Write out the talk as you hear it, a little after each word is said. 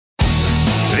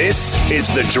This is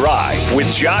The Drive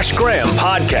with Josh Graham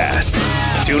podcast.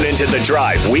 Tune into The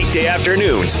Drive weekday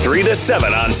afternoons 3 to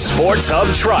 7 on Sports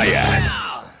Hub Triad.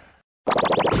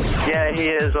 Yeah, he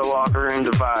is a locker room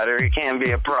divider. He can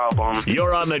be a problem.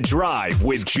 You're on The Drive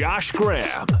with Josh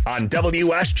Graham on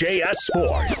WSJS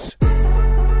Sports.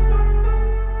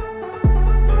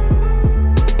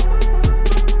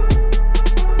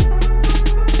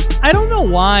 I don't know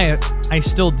why I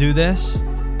still do this,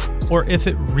 or if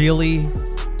it really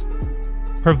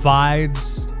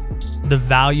provides the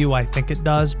value I think it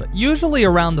does, but usually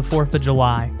around the 4th of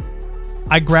July,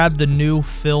 I grab the new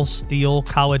Phil Steele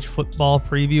college football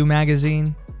preview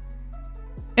magazine,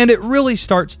 and it really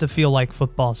starts to feel like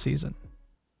football season.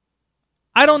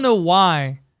 I don't know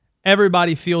why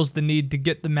everybody feels the need to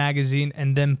get the magazine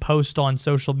and then post on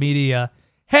social media,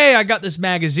 hey, I got this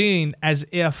magazine, as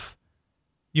if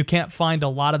you can't find a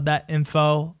lot of that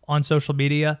info on social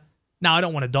media. Now, I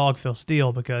don't want to dog Phil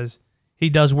Steele because he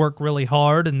does work really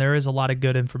hard and there is a lot of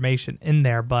good information in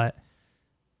there, but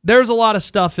there's a lot of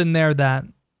stuff in there that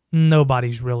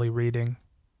nobody's really reading,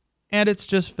 and it's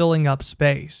just filling up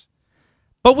space.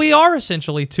 But we are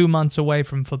essentially 2 months away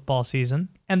from football season,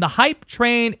 and the hype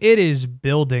train, it is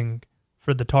building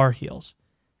for the Tar Heels.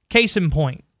 Case in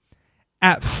point,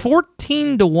 at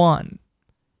 14-1,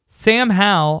 Sam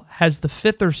Howell has the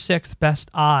 5th or 6th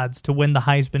best odds to win the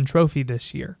Heisman Trophy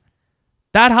this year.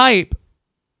 That hype,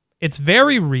 it's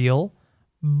very real,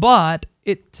 but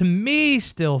it, to me,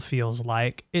 still feels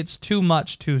like it's too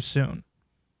much too soon.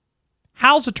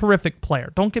 Howell's a terrific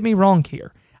player. Don't get me wrong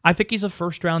here. I think he's a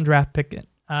first-round draft pick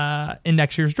in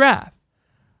next year's draft.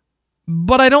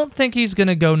 But I don't think he's going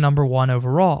to go number 1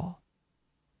 overall.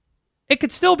 It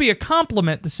could still be a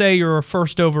compliment to say you're a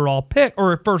first overall pick,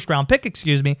 or a first-round pick,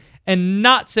 and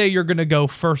not say you're going to go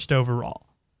first overall.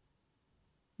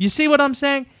 You see what I'm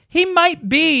saying? He might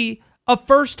be a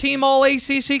first-team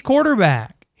All-ACC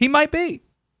quarterback. He might be.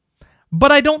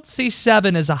 But I don't see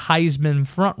 7 as a Heisman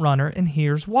frontrunner, and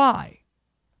here's why.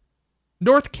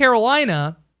 North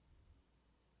Carolina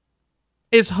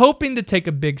is hoping to take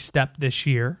a big step this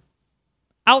year.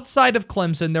 Outside of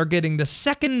Clemson, they're getting the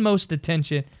second most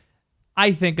attention,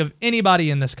 I think, of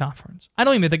anybody in this conference. I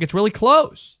don't even think it's really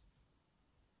close.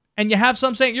 And you have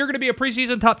some saying you're going to be a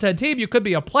preseason top 10 team. You could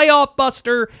be a playoff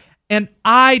buster. And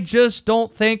I just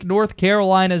don't think North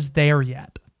Carolina's there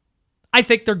yet. I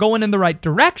think they're going in the right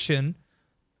direction.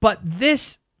 But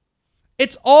it's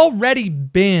already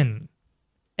been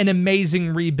an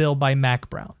amazing rebuild by Mack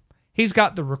Brown. He's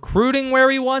got the recruiting where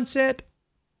he wants it.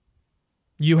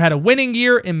 You had a winning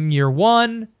year in year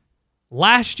 1.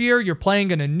 Last year, you're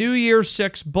playing in a New Year's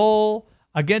 6 bowl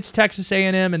against Texas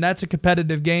A&M, and that's a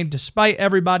competitive game despite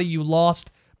everybody you lost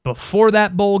before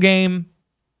that bowl game.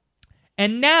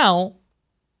 And now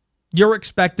you're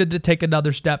expected to take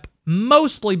another step,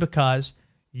 mostly because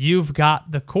you've got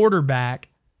the quarterback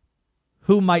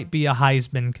who might be a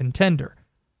Heisman contender.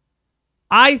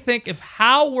 I think if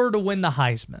Howell were to win the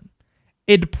Heisman,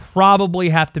 it'd probably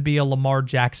have to be a Lamar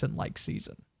Jackson-like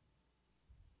season.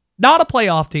 Not a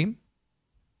playoff team,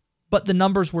 but the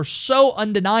numbers were so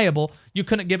undeniable, you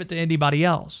couldn't give it to anybody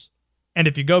else. And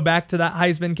if you go back to that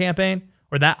Heisman campaign,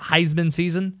 or that Heisman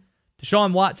season,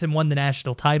 Deshaun Watson won the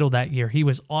national title that year. He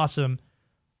was awesome.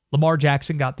 Lamar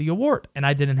Jackson got the award, and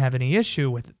I didn't have any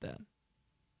issue with it then.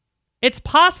 It's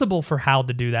possible for Howell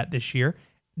to do that this year,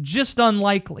 just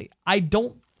unlikely. I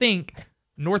don't think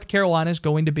North Carolina is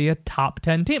going to be a top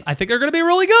 10 team. I think they're going to be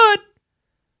really good.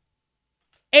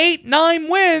 8-9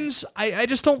 wins, I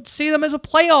just don't see them as a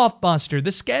playoff buster.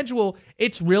 The schedule,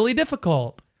 it's really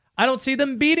difficult. I don't see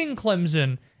them beating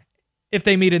Clemson if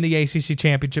they meet in the ACC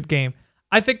championship game.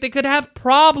 I think they could have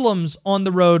problems on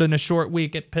the road in a short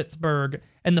week at Pittsburgh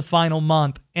in the final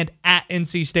month, and at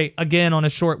NC State again on a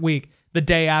short week the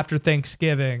day after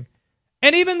Thanksgiving.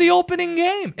 And even the opening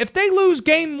game. If they lose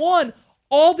game 1,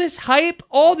 all this hype,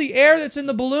 all the air that's in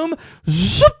the balloon,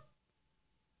 zip!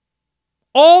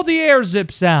 All the air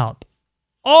zips out.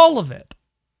 All of it.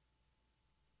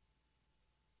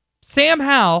 Sam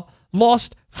Howell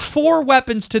lost 4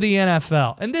 weapons to the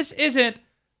NFL. And this isn't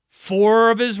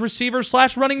 4 of his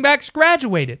receivers/running backs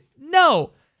graduated.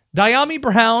 No. Diami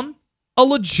Brown, a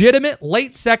legitimate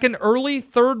late second, early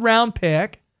third round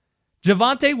pick.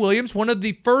 Javonte Williams, one of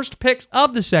the first picks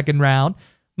of the second round.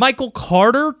 Michael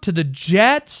Carter to the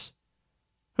Jets.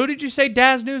 Who did you say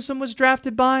Daz Newsome was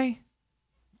drafted by?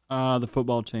 The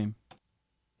football team.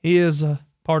 He is a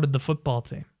part of the football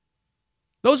team.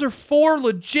 Those are 4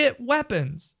 legit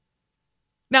weapons.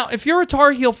 Now, if you're a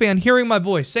Tar Heel fan hearing my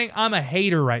voice saying I'm a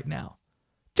hater right now,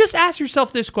 just ask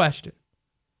yourself this question.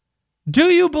 Do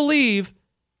you believe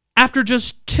After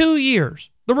just 2 years,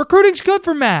 the recruiting's good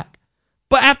for Mac,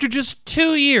 but after just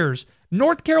 2 years,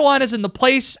 North Carolina's in the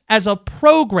place as a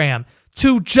program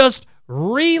to just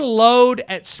reload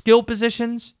at skill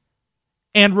positions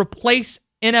and replace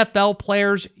NFL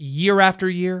players year after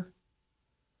year.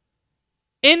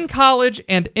 In college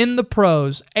and in the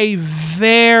pros, a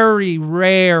very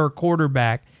rare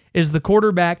quarterback is the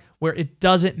quarterback where it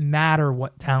doesn't matter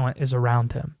what talent is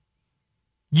around him.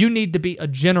 You need to be a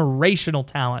generational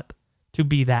talent to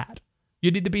be that.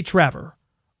 You need to be Trevor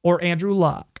or Andrew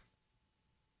Luck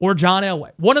or John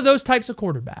Elway, one of those types of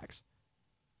quarterbacks.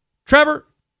 Trevor,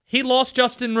 he lost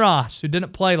Justin Ross, who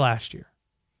didn't play last year.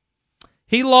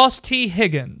 He lost T.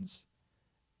 Higgins,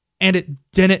 and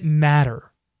it didn't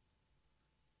matter.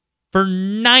 For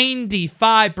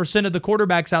 95% of the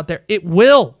quarterbacks out there, it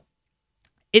will.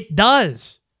 It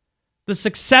does. The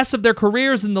success of their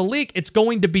careers in the league, it's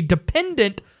going to be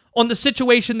dependent on the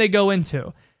situation they go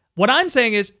into. What I'm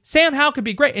saying is Sam Howell could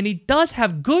be great, and he does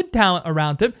have good talent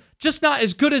around him, just not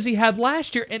as good as he had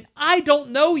last year. And I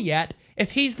don't know yet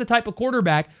if he's the type of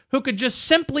quarterback who could just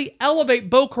simply elevate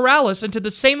Bo Corrales into the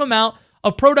same amount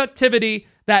of productivity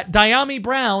that Diami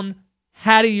Brown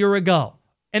had a year ago.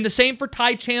 And the same for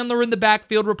Ty Chandler in the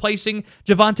backfield, replacing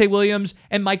Javonte Williams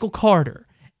and Michael Carter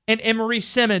and Emery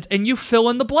Simmons, and you fill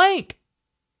in the blank.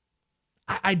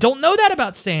 I don't know that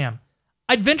about Sam.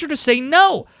 I'd venture to say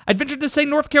no. I'd venture to say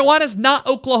North Carolina's not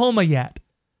Oklahoma yet.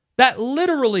 That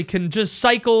literally can just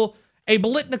cycle a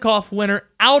Biletnikoff winner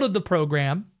out of the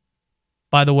program.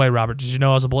 By the way, Robert, did you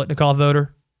know I was a Biletnikoff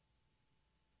voter?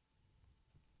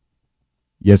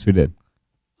 Yes, we did.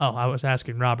 Oh, I was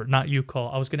asking Robert, not you, Cole.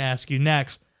 I was going to ask you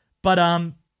next.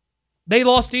 But they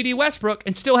lost D.D. Westbrook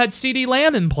and still had CeeDee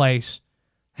Lamb in place.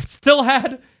 And still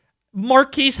had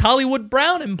Marquise Hollywood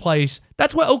Brown in place.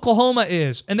 That's what Oklahoma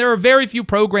is. And there are very few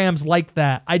programs like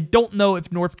that. I don't know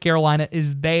if North Carolina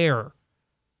is there.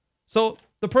 So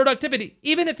the productivity,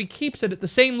 even if he keeps it at the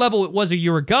same level it was a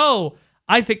year ago,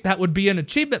 I think that would be an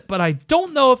achievement. But I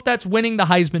don't know if that's winning the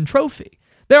Heisman Trophy.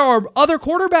 There are other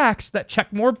quarterbacks that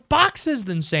check more boxes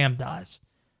than Sam does.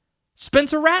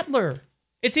 Spencer Rattler.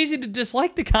 It's easy to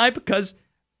dislike the guy because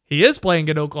he is playing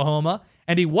at Oklahoma,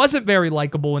 and he wasn't very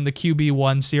likable in the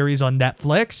QB1 series on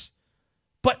Netflix.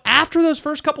 But after those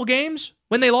first couple games,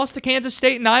 when they lost to Kansas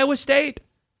State and Iowa State,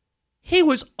 he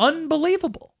was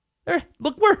unbelievable.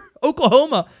 Look where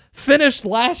Oklahoma finished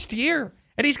last year,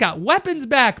 and he's got weapons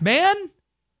back, man.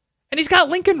 And he's got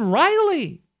Lincoln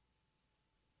Riley.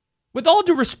 With all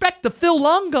due respect to Phil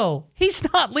Longo, he's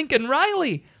not Lincoln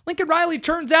Riley. Lincoln Riley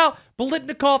turns out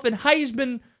Biletnikoff and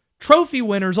Heisman Trophy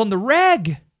winners on the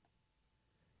reg.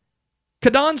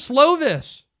 Kadon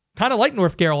Slovis, kind of like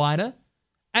North Carolina.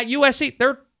 At USC,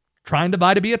 they're trying to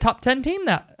vie to be a top 10 team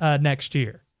that next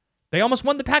year. They almost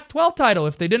won the Pac-12 title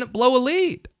if they didn't blow a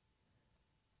lead.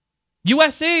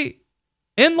 USC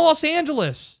in Los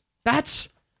Angeles, that's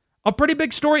a pretty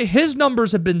big story. His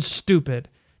numbers have been stupid.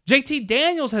 JT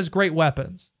Daniels has great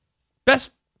weapons.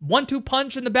 Best 1-2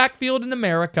 punch in the backfield in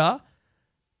America.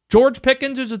 George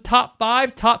Pickens is a top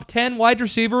 5, top 10 wide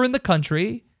receiver in the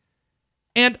country.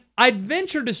 And I'd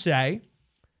venture to say,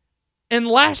 in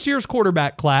last year's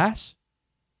quarterback class,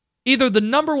 either the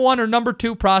number 1 or number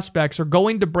 2 prospects are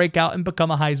going to break out and become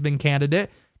a Heisman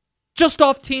candidate just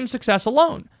off team success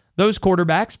alone. Those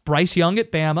quarterbacks, Bryce Young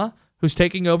at Bama, who's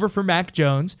taking over for Mac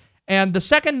Jones, and the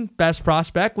second best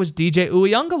prospect was DJ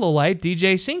Uiagalelei,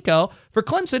 DJ Cinco, for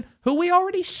Clemson, who we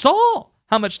already saw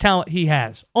how much talent he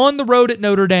has on the road at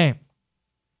Notre Dame.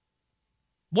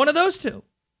 One of those two,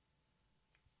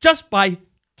 just by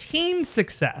team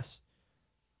success,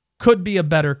 could be a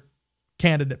better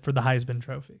candidate for the Heisman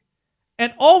Trophy.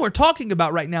 And all we're talking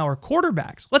about right now are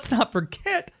quarterbacks. Let's not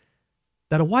forget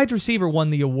that a wide receiver won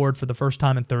the award for the first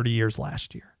time in 30 years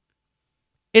last year.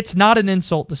 It's not an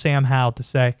insult to Sam Howell to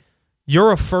say,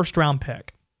 you're a first-round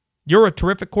pick. You're a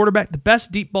terrific quarterback, the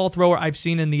best deep ball thrower I've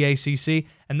seen in the ACC,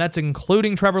 and that's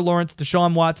including Trevor Lawrence,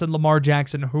 Deshaun Watson, Lamar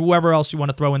Jackson, whoever else you want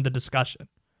to throw in the discussion.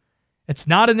 It's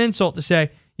not an insult to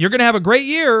say, you're going to have a great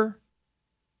year.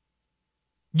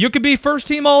 You could be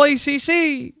first-team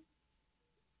All-ACC,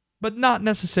 but not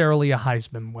necessarily a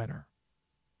Heisman winner.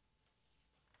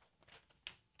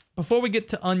 Before we get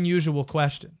to unusual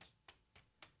questions,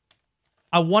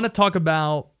 I want to talk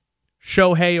about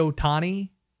Shohei Ohtani,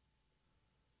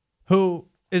 who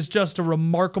is just a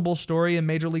remarkable story in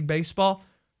Major League Baseball.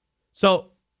 So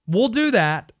we'll do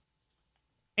that.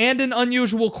 And in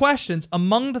unusual questions,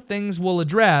 among the things we'll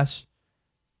address,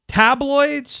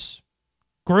 tabloids,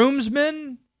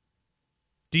 groomsmen.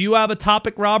 Do you have a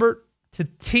topic, Robert, to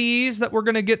tease that we're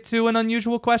going to get to in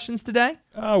unusual questions today?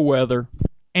 Weather.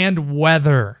 And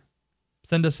weather.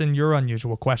 Send us in your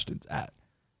unusual questions at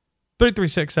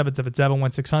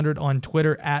 336-777-1600 on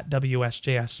Twitter at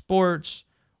WSJS Sports.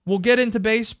 We'll get into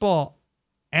baseball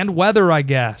and weather, I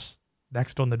guess,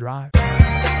 next on The Drive.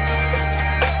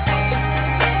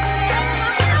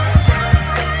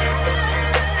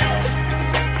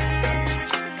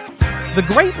 The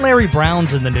great Larry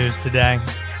Brown's in the news today,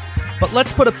 but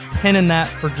let's put a pin in that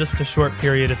for just a short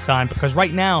period of time, because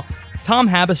right now, Tom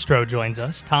Haberstroh joins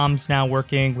us. Tom's now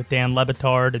working with Dan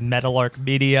Lebitard and Metalark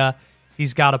Media.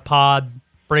 He's got a pod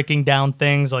breaking down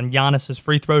things on Giannis's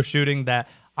free throw shooting that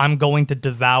I'm going to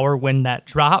devour when that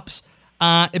drops.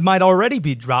 It might already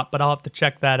be dropped, but I'll have to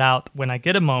check that out when I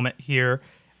get a moment here.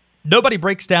 Nobody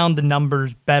breaks down the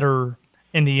numbers better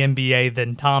in the NBA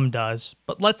than Tom does,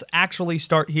 but let's actually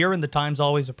start here, and the time's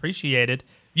always appreciated.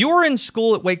 You were in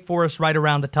school at Wake Forest right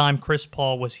around the time Chris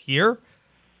Paul was here.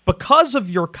 Because of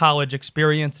your college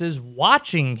experiences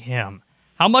watching him,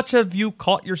 how much have you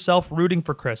caught yourself rooting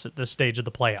for Chris at this stage of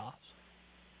the playoffs?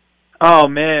 Oh,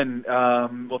 man.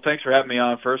 Well, thanks for having me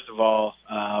on, first of all.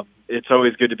 It's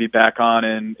always good to be back on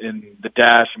in the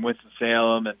Dash in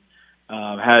Winston-Salem,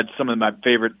 and had some of my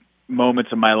favorite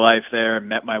moments of my life there, and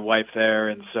met my wife there,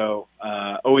 and so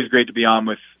always great to be on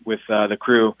with the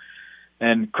crew.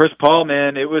 And Chris Paul,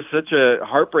 man, it was such a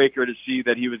heartbreaker to see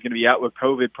that he was going to be out with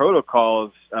COVID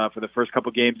protocols for the first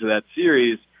couple games of that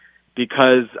series,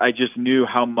 because I just knew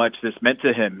how much this meant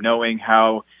to him, knowing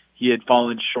how he had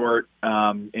fallen short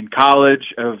in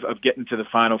college of getting to the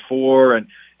Final Four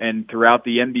and throughout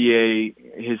the NBA,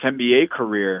 his NBA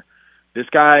career. This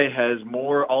guy has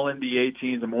more All-NBA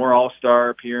teams and more All-Star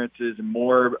appearances and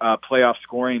more playoff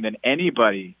scoring than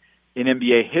anybody in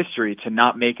NBA history to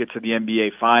not make it to the NBA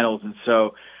Finals. And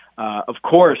so, of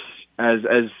course, as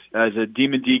a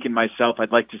Demon Deacon myself,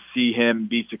 I'd like to see him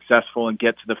be successful and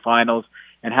get to the Finals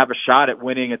and have a shot at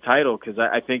winning a title, because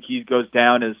I think he goes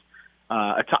down as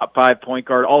a top 5 point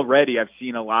guard already. I've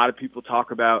seen a lot of people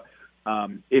talk about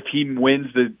if he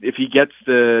gets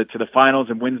to the Finals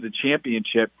and wins the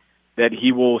championship, that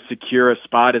he will secure a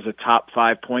spot as a top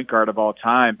 5 point guard of all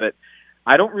time. But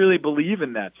I don't really believe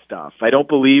in that stuff. I don't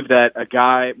believe that a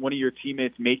guy, one of your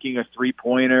teammates, making a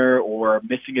three-pointer or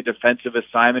missing a defensive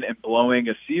assignment and blowing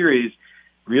a series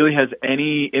really has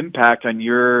any impact on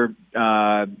your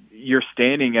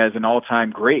standing as an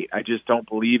all-time great. I just don't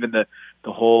believe in the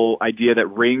whole idea that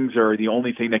rings are the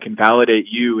only thing that can validate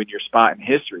you in your spot in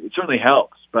history. It certainly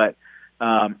helps, but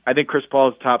I think Chris Paul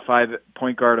is top 5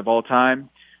 point guard of all time.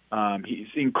 He's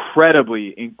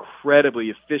incredibly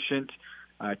efficient.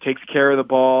 Takes care of the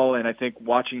ball, and I think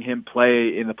watching him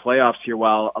play in the playoffs here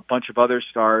while a bunch of other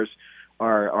stars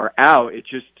are out, it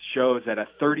just shows that a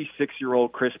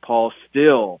 36-year-old Chris Paul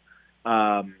still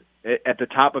at the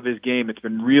top of his game. It's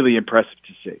been really impressive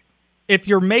to see. If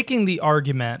you're making the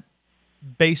argument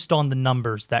based on the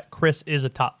numbers that Chris is a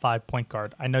top 5 point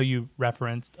guard, I know you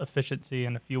referenced efficiency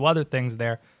and a few other things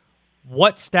there.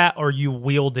 What stat are you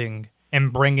wielding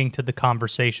and bringing to the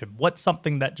conversation? What's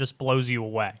something that just blows you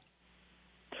away?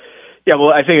 Yeah,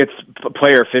 well, I think it's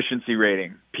player efficiency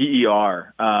rating,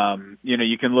 PER.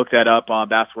 You can look that up on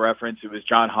Basketball Reference. It was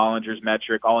John Hollinger's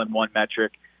metric, all-in-one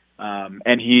metric,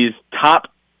 and he's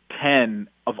top 10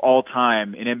 of all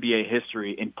time in NBA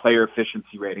history in player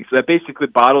efficiency rating. So that basically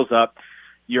bottles up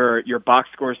your box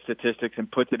score statistics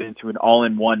and puts it into an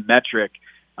all-in-one metric.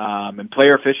 And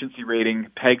player efficiency rating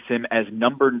pegs him as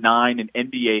number 9 in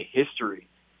NBA history.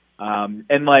 And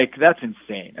that's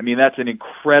insane. I mean, that's an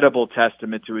incredible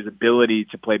testament to his ability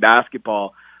to play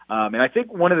basketball. And I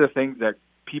think one of the things that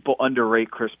people underrate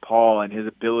Chris Paul and his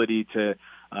ability to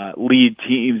lead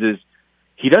teams is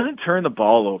he doesn't turn the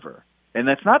ball over. And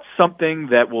that's not something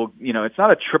that will, it's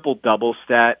not a triple-double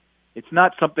stat. It's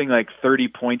not something like 30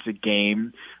 points a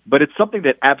game, but it's something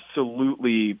that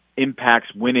absolutely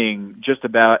impacts winning just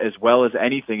about as well as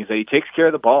anything, is that he takes care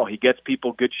of the ball. He gets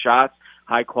people good shots,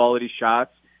 high-quality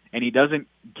shots, and he doesn't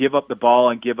give up the ball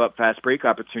and give up fast break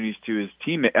opportunities to his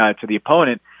team, to the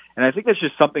opponent. And I think that's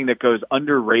just something that goes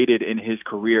underrated in his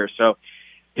career. So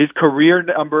his career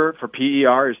number for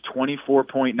PER is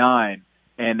 24.9,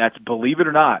 and that's, believe it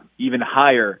or not, even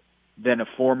higher than a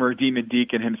former Demon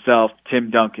Deacon himself,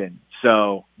 Tim Duncan.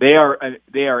 So they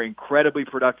are incredibly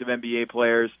productive NBA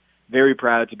players. Very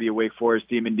proud to be a Wake Forest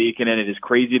Demon Deacon, and it is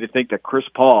crazy to think that Chris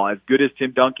Paul, as good as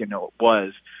Tim Duncan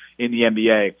was in the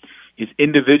NBA, his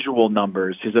individual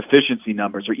numbers, his efficiency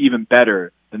numbers are even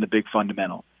better than the big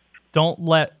fundamental. Don't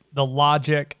let the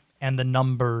logic and the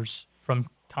numbers from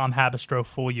Tom Haberstroh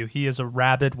fool you. He is a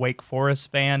rabid Wake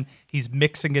Forest fan. He's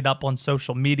mixing it up on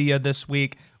social media this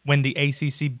week when the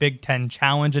ACC Big Ten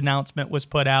Challenge announcement was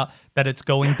put out that it's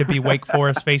going to be Wake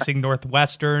Forest facing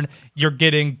Northwestern. You're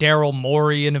getting Daryl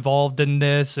Morey involved in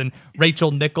this and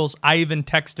Rachel Nichols. I even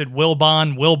texted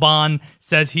Wilbon. Wilbon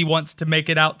says he wants to make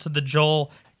it out to the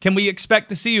Joel. Can we expect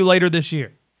to see you later this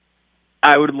year?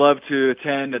 I would love to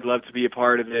attend. I'd love to be a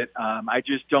part of it. I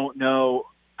just don't know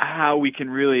how we can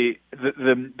really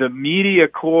the media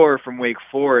core from Wake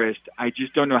Forest. I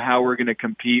just don't know how we're going to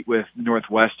compete with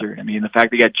Northwestern. I mean, the fact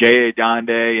they got Jay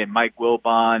Adonde and Mike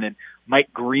Wilbon and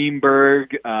Mike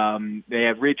Greenberg. They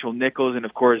have Rachel Nichols and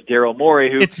of course Daryl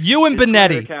Morey. Who it's you and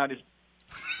Benetti.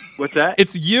 What's that?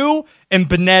 It's you and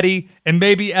Benetti and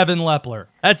maybe Evan Lepler.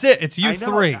 That's it. It's you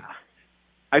three.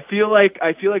 I feel like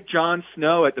Jon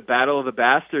Snow at the Battle of the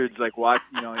Bastards, like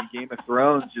in Game of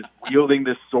Thrones, just wielding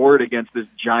this sword against this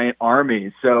giant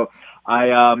army. So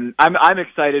I'm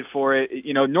excited for it.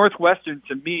 You know, Northwestern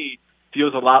to me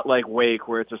feels a lot like Wake,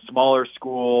 where it's a smaller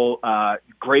school,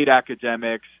 great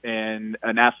academics, and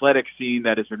an athletic scene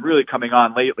that has been really coming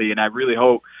on lately. And I really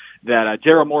hope that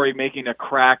Daryl Morey making a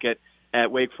crack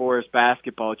at Wake Forest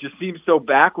basketball. It just seems so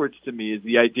backwards to me, is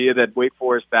the idea that Wake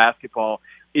Forest basketball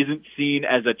isn't seen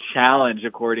as a challenge,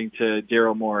 according to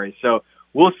Daryl Morey. So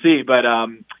we'll see. But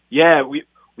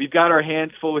we've got our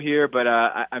hands full here. But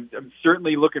I'm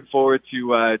certainly looking forward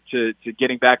to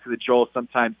getting back to the Joel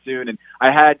sometime soon. And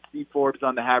I had Steve Forbes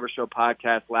on the Haberstroh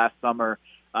podcast last summer,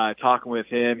 talking with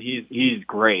him. He's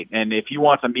great, and if he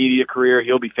wants a media career,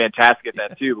 he'll be fantastic at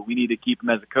that too. But we need to keep him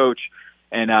as a coach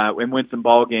and win some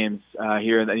ball games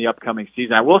here in the upcoming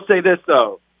season. I will say this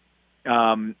though.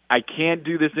 I can't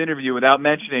do this interview without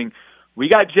mentioning we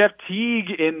got Jeff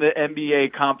Teague in the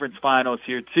NBA Conference Finals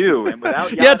here too, and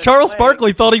without Charles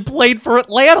Barkley thought he played for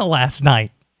Atlanta last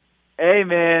night. Hey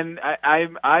man,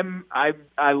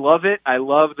 I love it. I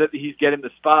love that he's getting the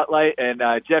spotlight, and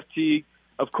Jeff Teague,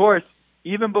 of course,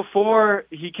 even before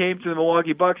he came to the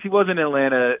Milwaukee Bucks, he was an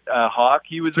Atlanta Hawk.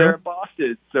 He was there in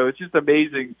Boston, so it's just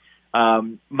amazing.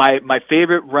 My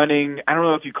favorite running, I don't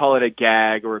know if you call it a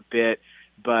gag or a bit,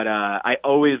 but I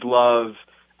always love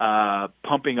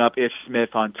pumping up Ish Smith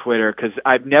on Twitter, because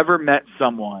I've never met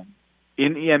someone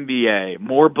in the NBA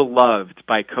more beloved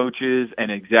by coaches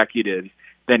and executives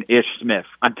than Ish Smith.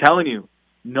 I'm telling you,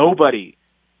 nobody,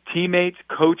 teammates,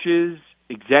 coaches,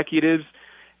 executives,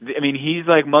 I mean, he's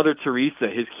like Mother Teresa.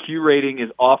 His Q rating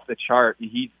is off the chart.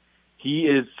 He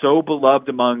is so beloved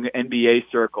among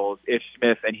NBA circles, Ish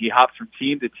Smith, and he hops from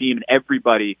team to team, and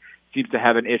everybody seems to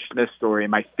have an Ish Smith story.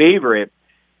 And my favorite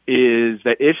is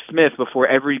that Ish Smith, before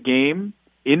every game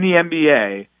in the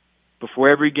NBA, before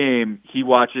every game, he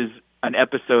watches an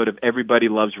episode of Everybody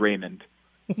Loves Raymond.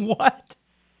 What?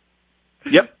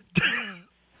 Yep.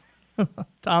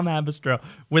 Tom Haberstroh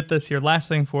with us here. Last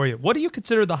thing for you. What do you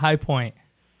consider the high point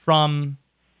from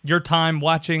your time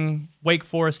watching Wake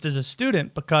Forest as a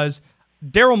student? Because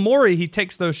Daryl Morey, he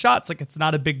takes those shots like it's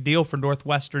not a big deal for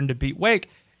Northwestern to beat Wake.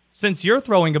 Since you're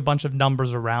throwing a bunch of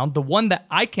numbers around, the one that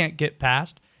I can't get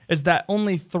past is that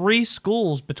only 3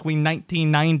 schools between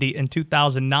 1990 and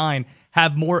 2009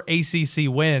 have more ACC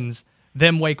wins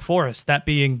than Wake Forest, that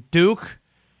being Duke,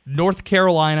 North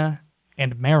Carolina,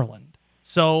 and Maryland.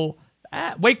 So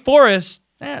Wake Forest,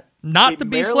 not to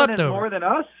be slept over. More than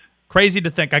us? Crazy to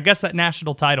think. I guess that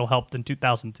national title helped in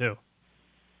 2002.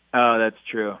 Oh, that's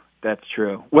true. That's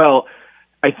true. Well,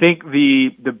 I think the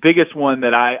biggest one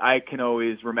that I can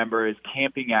always remember is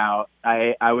camping out.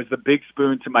 I was the big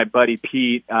spoon to my buddy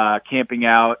Pete, camping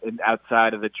out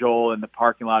outside of the Joel in the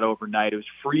parking lot overnight. It was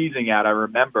freezing out, I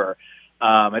remember.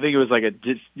 I think it was like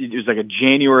a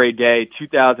January day,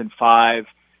 2005.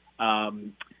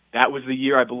 That was the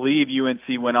year I believe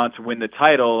UNC went on to win the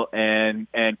title, and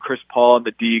Chris Paul and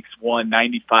the Deeks won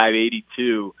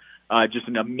 95-82. Just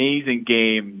an amazing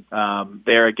game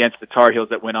there against the Tar Heels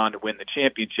that went on to win the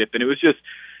championship. And it was just,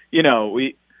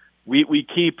 we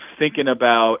keep thinking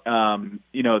about,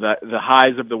 the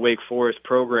highs of the Wake Forest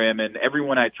program. And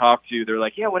everyone I talk to, they're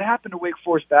like, yeah, what happened to Wake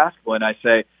Forest basketball? And I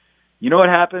say, you know what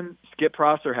happened? Skip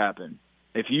Prosser happened.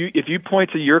 If you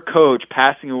point to your coach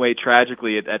passing away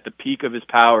tragically at the peak of his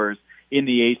powers in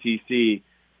the ACC,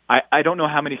 I don't know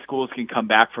how many schools can come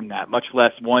back from that, much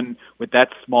less one with that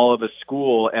small of a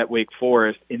school at Wake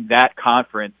Forest in that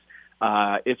conference.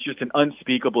 It's just an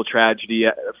unspeakable tragedy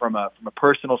from a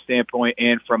personal standpoint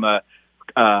and from a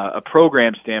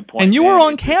program standpoint. And you were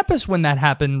on campus when that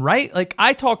happened, right? Like,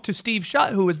 I talked to Steve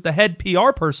Schutt, who was the head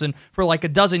PR person for like a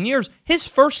dozen years. His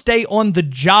first day on the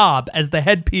job as the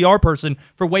head PR person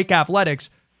for Wake Athletics,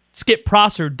 Skip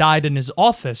Prosser died in his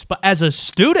office. But as a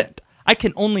student, I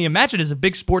can only imagine, as a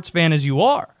big sports fan as you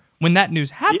are, when that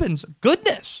news happens,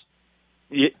 goodness.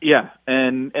 Yeah,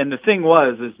 and the thing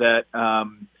is that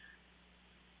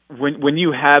when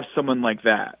you have someone like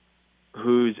that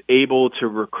who's able to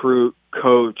recruit,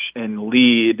 coach, and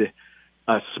lead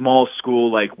a small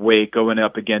school like Wake going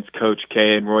up against Coach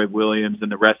K and Roy Williams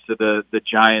and the rest of the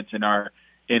giants in our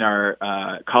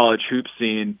college hoop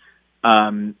scene,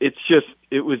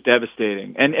 it was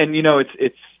devastating, and you know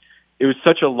it was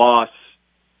such a loss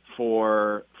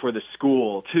for the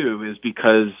school too, is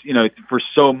because, you know, for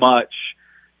so much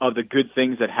of the good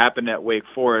things that happened at Wake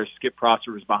Forest, Skip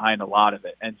Prosser was behind a lot of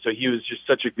it, and so he was just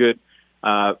such a good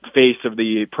face of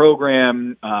the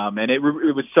program, and it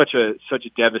was such a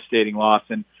devastating loss.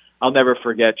 And I'll never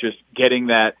forget just getting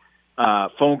that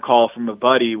phone call from a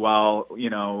buddy while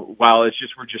we're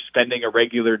just spending a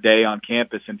regular day on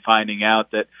campus and finding out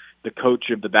that the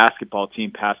coach of the basketball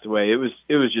team passed away.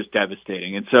 It was just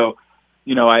devastating. And so,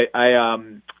 you know,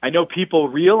 I know people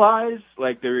realize,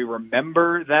 like, they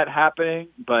remember that happening,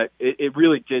 but it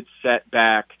really did set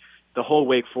back the whole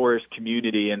Wake Forest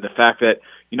community. And the fact that,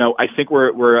 you know, I think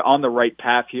we're on the right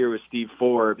path here with Steve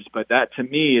Forbes, but that to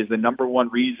me is the number one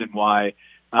reason why,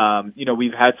 you know,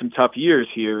 we've had some tough years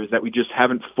here, is that we just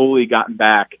haven't fully gotten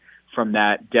back from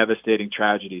that devastating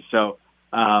tragedy. So,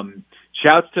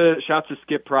 shouts to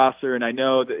Skip Prosser, and I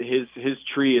know that his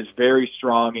tree is very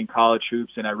strong in college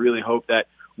hoops, and I really hope that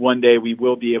one day we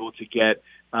will be able to get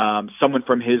someone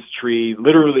from his tree,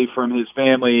 literally from his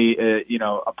family, you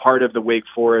know, a part of the Wake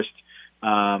Forest,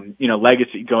 you know,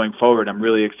 legacy going forward. I'm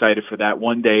really excited for that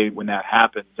one day when that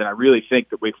happens, and I really think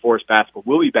that Wake Forest basketball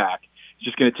will be back. It's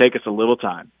just going to take us a little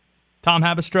time. Tom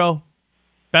Haberstroh,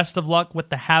 best of luck with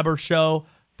the Haber Show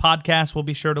podcast. We'll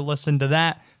be sure to listen to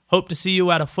that. Hope to see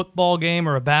you at a football game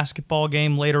or a basketball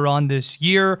game later on this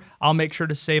year. I'll make sure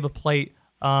to save a plate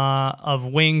of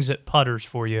wings at Putters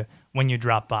for you when you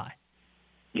drop by.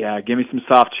 Yeah, give me some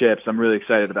soft chips. I'm really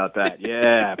excited about that.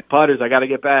 Yeah, Putters, I got to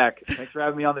get back. Thanks for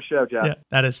having me on the show, Josh. Yeah,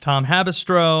 that is Tom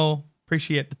Haberstroh.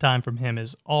 Appreciate the time from him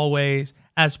as always.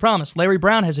 As promised, Larry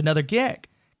Brown has another gig,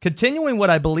 continuing what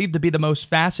I believe to be the most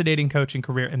fascinating coaching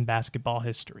career in basketball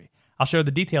history. I'll share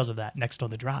the details of that next on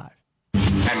The Drive.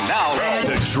 And now,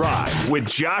 The Drive with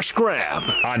Josh Graham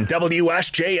on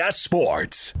WSJS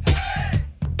Sports.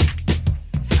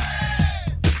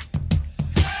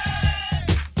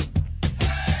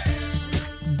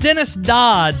 Dennis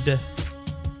Dodd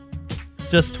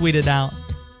just tweeted out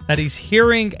that he's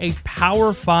hearing a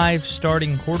Power 5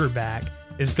 starting quarterback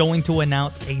is going to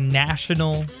announce a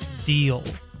national deal.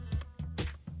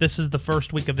 This is the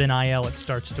first week of NIL. It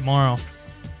starts tomorrow.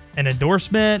 An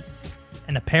endorsement,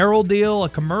 an apparel deal, a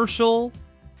commercial.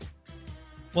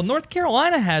 Well, North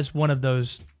Carolina has one of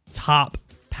those top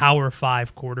Power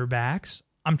 5 quarterbacks.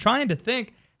 I'm trying to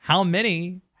think how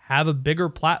many have a bigger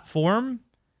platform,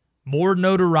 more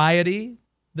notoriety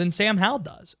than Sam Howell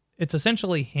does. It's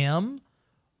essentially him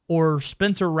or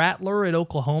Spencer Rattler at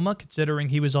Oklahoma, considering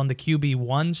he was on the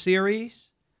QB1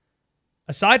 series.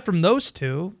 Aside from those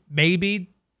two, maybe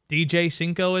DJ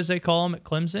Cinco, as they call him at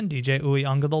Clemson, DJ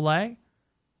Uiagalelei.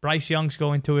 Bryce Young's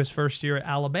going to his first year at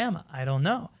Alabama. I don't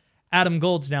know. Adam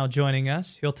Gold's now joining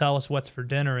us. He'll tell us what's for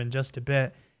dinner in just a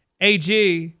bit.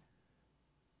 AG,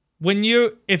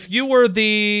 if you were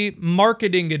the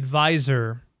marketing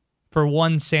advisor for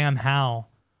one Sam Howell,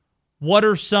 what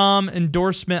are some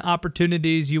endorsement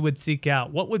opportunities you would seek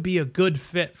out? What would be a good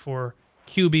fit for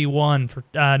QB1 for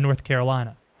North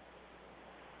Carolina?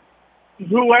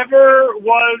 Whoever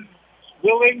was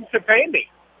willing to pay me.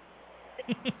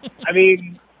 I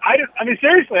mean,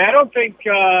 seriously, I don't think.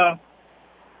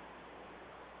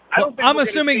 I'm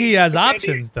assuming he has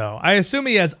options, though. I assume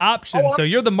he has options. So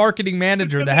you're the marketing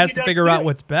manager that has to figure out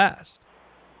what's best.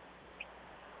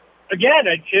 Again,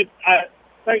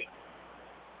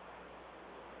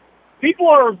 people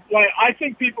are like, I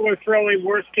think people are throwing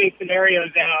worst case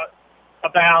scenarios out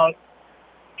about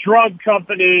drug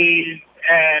companies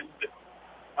and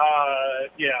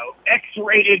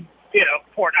X-rated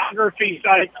pornography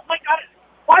sites. I'm like,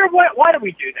 why do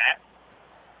we do that?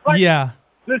 But yeah.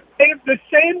 The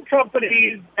same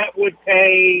companies that would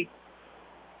pay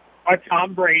a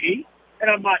Tom Brady,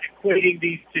 and I'm not equating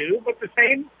these two, but the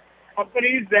same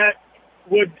companies that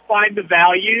would find the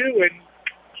value in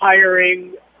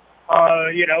hiring,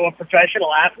 a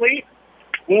professional athlete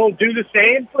will do the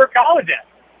same for a college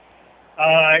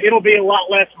athlete. It'll be a lot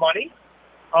less money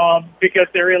because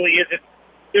there really isn't.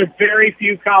 There's very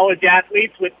few college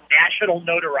athletes with national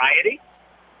notoriety.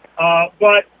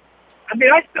 But I mean,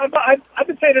 I've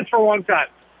been saying this for a long time.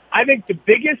 I think the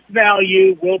biggest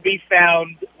value will be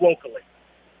found locally.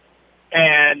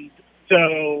 And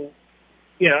so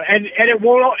and it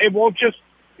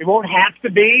won't have to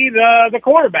be the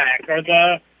quarterback or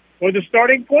the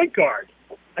starting point guard.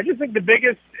 I just think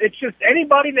it's just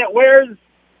anybody that wears,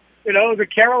 the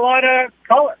Carolina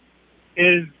color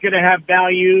is going to have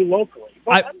value locally.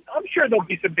 But I'm sure there'll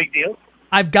be some big deals.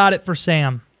 I've got it for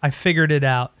Sam. I figured it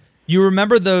out. You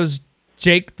remember those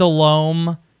Jake the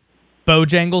Loam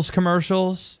Bojangles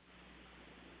commercials?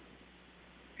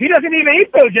 He doesn't even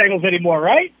eat Bojangles anymore,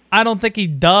 right? I don't think he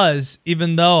does,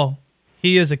 even though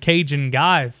he is a Cajun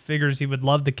guy. Figures he would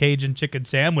love the Cajun chicken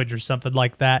sandwich or something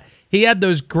like that. He had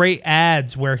those great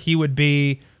ads where he would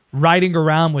be riding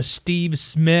around with Steve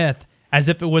Smith as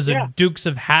if it was a Dukes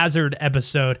of Hazzard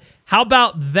episode. How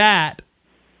about that?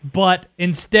 But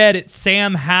instead, it's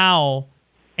Sam Howell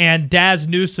and Daz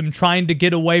Newsome trying to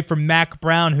get away from Mac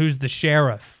Brown, who's the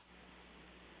sheriff.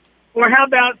 Or how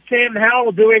about Sam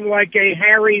Howell doing like a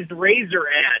Harry's Razor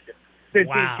ad since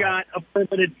he's got a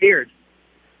permanent beard?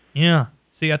 Yeah.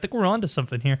 See, I think we're on to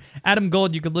something here. Adam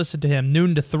Gold, you could listen to him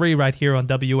noon to 3 right here on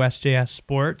WSJS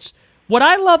Sports. What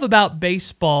I love about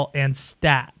baseball and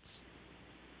stats,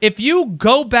 if you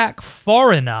go back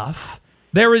far enough,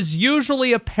 there is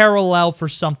usually a parallel for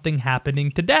something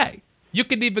happening today. You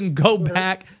could even go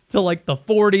back to like the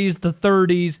 40s, the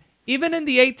 30s, even in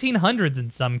the 1800s in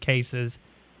some cases.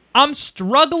 I'm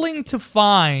struggling to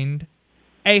find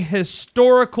a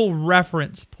historical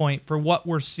reference point for what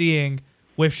we're seeing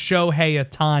with Shohei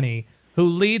Ohtani, who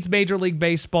leads Major League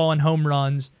Baseball in home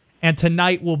runs and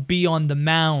tonight will be on the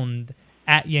mound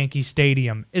at Yankee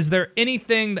Stadium. Is there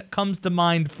anything that comes to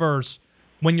mind first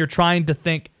when you're trying to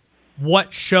think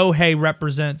what Shohei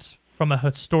represents from a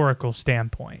historical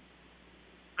standpoint?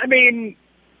 I mean,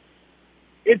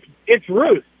 it's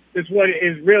Ruth is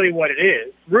really what it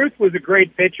is. Ruth was a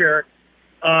great pitcher,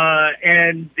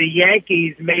 and the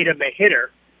Yankees made him a hitter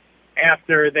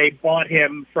after they bought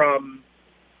him from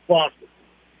Boston.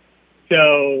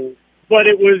 So, but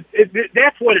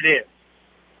that's what it is.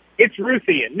 It's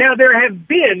Ruthian. Now, there have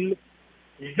been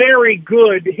very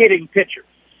good hitting pitchers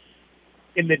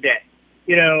in the day.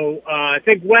 I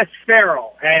think Wes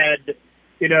Farrell had,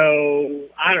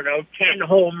 10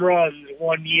 home runs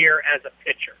one year as a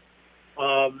pitcher.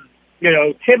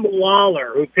 Tim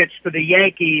Waller, who pitched for the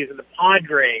Yankees and the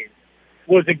Padres,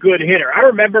 was a good hitter. I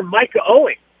remember Micah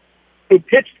Owings, who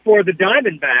pitched for the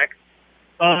Diamondbacks.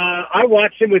 I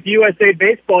watched him with USA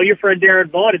Baseball. Your friend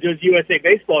Darren Vaughn does USA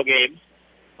Baseball games.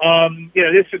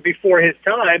 This was before his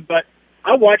time, but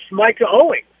I watched Micah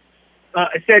Owings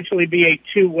essentially be a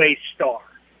two-way star,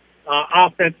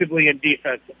 offensively and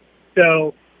defensively.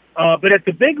 So, but at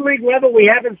the big league level, we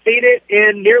haven't seen it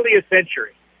in nearly a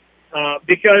century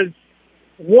because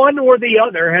one or the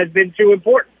other has been too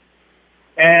important.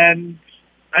 And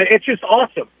it's just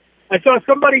awesome. I saw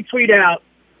somebody tweet out,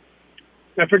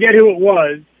 I forget who it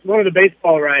was, one of the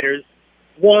baseball writers,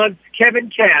 wants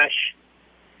Kevin Cash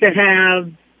to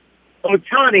have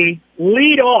Ohtani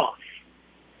lead off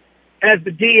as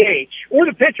the DH, or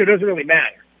the pitcher, doesn't really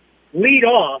matter, lead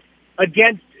off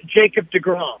against Jacob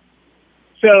deGrom.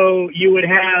 So you would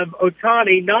have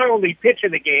Ohtani not only pitch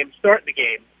in the game, start the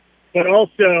game, but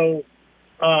also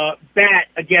bat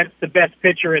against the best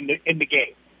pitcher in the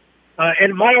game.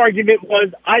 And my argument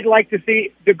was I'd like to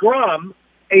see deGrom,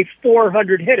 a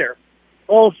 400 hitter,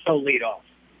 also lead off.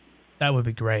 That would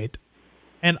be great.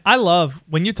 And I love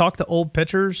when you talk to old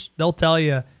pitchers, they'll tell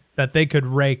you that they could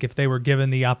rake if they were given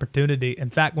the opportunity.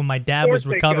 In fact, when my dad was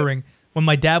recovering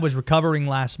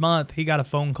last month, he got a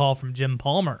phone call from Jim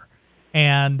Palmer.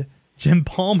 And Jim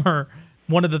Palmer,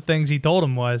 one of the things he told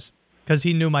him was, because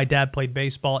he knew my dad played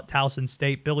baseball at Towson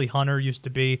State, Billy Hunter used to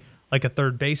be like a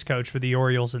third base coach for the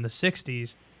Orioles in the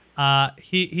 60s.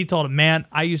 He told him, man,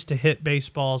 I used to hit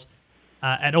baseballs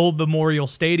at Old Memorial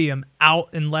Stadium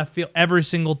out in left field every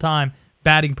single time,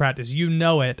 batting practice. You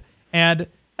know it. And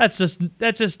that's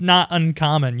just not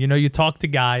uncommon. You talk to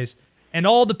guys, and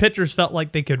all the pitchers felt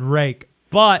like they could rake,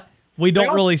 but we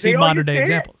don't really see modern-day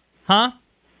examples. Huh?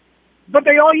 But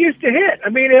they all used to hit. I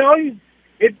mean,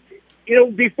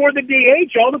 before the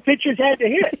DH, all the pitchers had to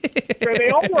hit. So they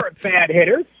all weren't bad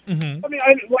hitters. Mm-hmm. I mean,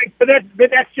 but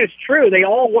that's just true. They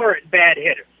all weren't bad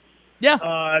hitters.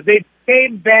 Yeah. They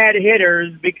became bad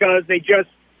hitters because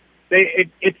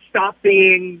it stopped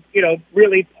being,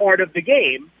 really part of the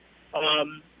game.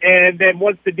 And then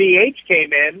once the DH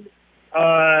came in,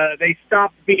 they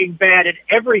stopped being bad at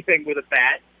everything with a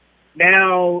bat.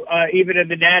 Now, even in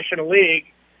the National League,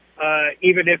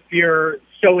 even if you're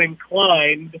so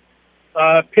inclined,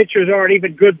 pitchers aren't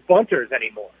even good bunters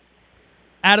anymore.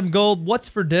 Adam Gold, what's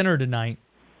for dinner tonight?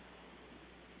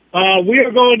 We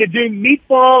are going to do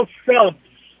meatball subs.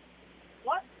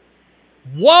 What?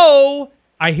 Whoa!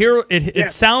 I hear it. It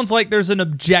sounds like there's an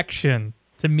objection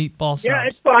to meatball subs. Yeah,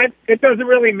 it's fine. It doesn't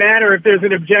really matter if there's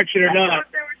an objection or not.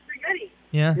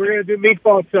 Yeah, we're gonna do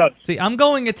meatball subs. See, I'm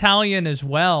going Italian as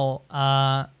well.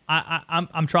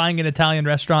 I'm trying an Italian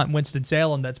restaurant in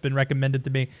Winston-Salem that's been recommended to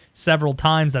me several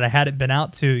times that I hadn't been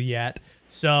out to yet.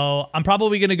 So I'm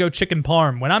probably gonna go chicken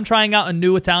parm. When I'm trying out a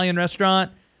new Italian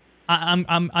restaurant,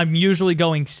 I'm usually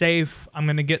going safe. I'm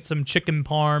gonna get some chicken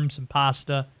parm, some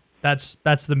pasta. That's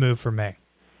the move for me.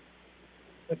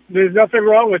 There's nothing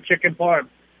wrong with chicken parm.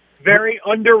 Very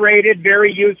underrated,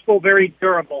 very useful, very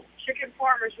durable. Chicken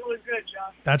parm is really good,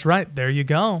 John. That's right. There you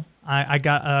go. I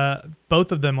got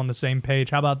both of them on the same page.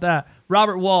 How about that?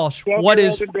 Robert Walsh,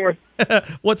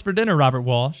 what's for dinner, Robert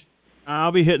Walsh?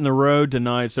 I'll be hitting the road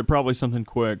tonight, so probably something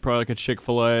quick. Probably like a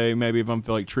Chick-fil-A. Maybe if I'm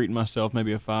feeling like treating myself,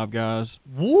 maybe a Five Guys.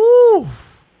 Woo!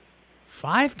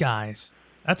 Five Guys.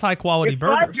 That's high-quality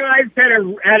burgers.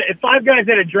 If Five Guys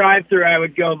had a drive-thru, I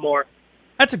would go more.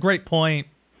 That's a great point.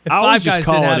 If I always Five just Guys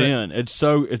call did it have in. It's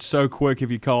so quick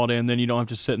if you call it in, then you don't have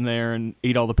to sit in there and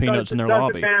eat all the peanuts in their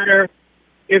lobby. It doesn't matter.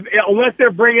 Unless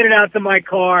they're bringing it out to my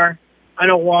car, I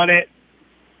don't want it.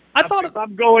 If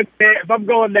I'm going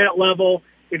that level,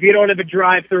 if you don't have a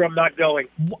drive-thru, I'm not going.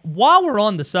 While we're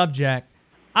on the subject,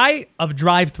 of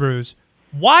drive-thrus,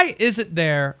 why isn't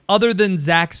there, other than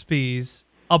Zaxby's,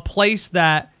 a place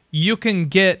that you can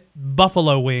get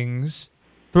buffalo wings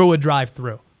through a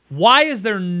drive-thru? Why is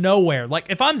there nowhere? Like,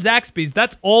 if I'm Zaxby's,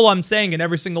 that's all I'm saying in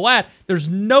every single ad. There's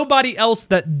nobody else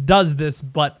that does this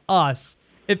but us.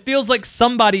 It feels like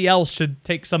somebody else should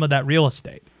take some of that real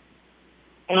estate.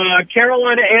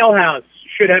 Carolina Ale House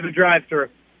should have a drive-thru.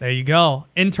 There you go.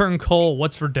 Intern Cole,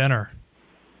 what's for dinner?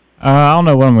 I don't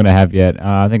know what I'm going to have yet.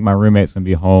 I think my roommate's going to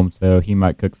be home, so he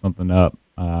might cook something up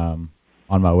on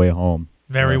my way home.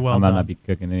 Very well I might done. not be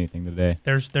cooking anything today.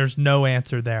 There's no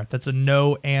answer there. That's a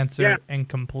no answer and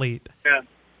complete. Yeah.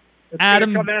 It's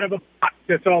Adam, come out of a box.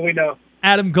 That's all we know.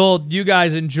 Adam Gold, you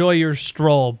guys enjoy your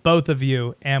stroll, both of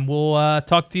you, and we'll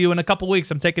talk to you in a couple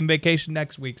weeks. I'm taking vacation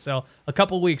next week, so a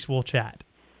couple weeks we'll chat.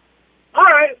 All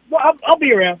right. Well, I'll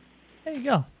be around. There you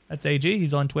go. That's AG.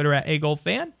 He's on Twitter at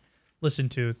AGoldFan. Listen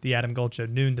to the Adam Gold Show,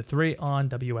 noon to 3 on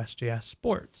WSJS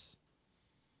Sports.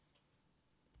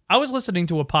 I was listening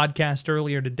to a podcast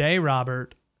earlier today,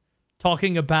 Robert,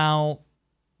 talking about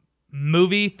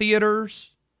movie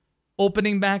theaters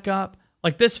opening back up.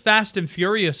 Like this Fast and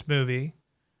Furious movie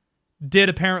did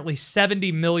apparently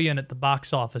 $70 million at the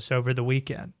box office over the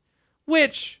weekend,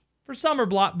 which for summer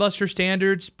blockbuster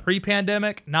standards,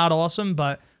 pre-pandemic, not awesome,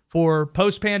 but for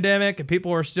post-pandemic and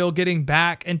people are still getting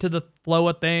back into the flow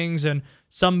of things and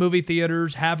some movie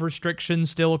theaters have restrictions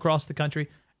still across the country,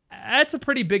 that's a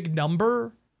pretty big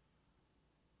number.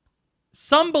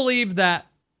 Some believe that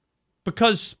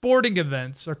because sporting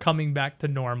events are coming back to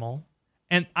normal,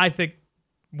 and I think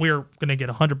we're going to get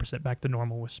 100% back to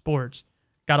normal with sports,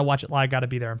 got to watch it live, got to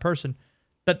be there in person,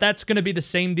 that's going to be the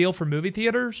same deal for movie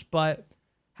theaters. But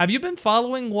have you been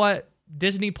following what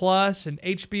Disney Plus and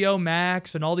HBO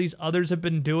Max and all these others have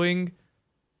been doing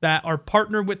that are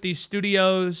partnered with these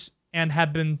studios and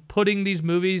have been putting these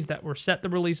movies that were set to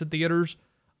release at theaters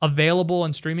available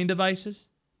on streaming devices?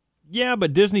 Yeah,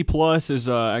 but Disney Plus is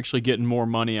actually getting more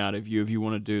money out of you if you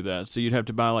want to do that. So you'd have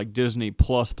to buy like Disney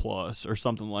Plus Plus or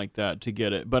something like that to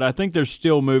get it. But I think there's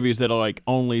still movies that are like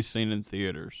only seen in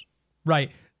theaters.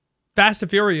 Right. Fast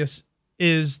and Furious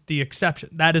is the exception.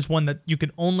 That is one that you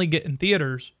can only get in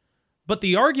theaters. But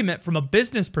the argument from a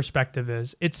business perspective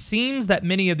is it seems that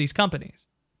many of these companies,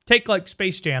 take like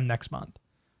Space Jam next month,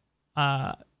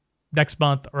 or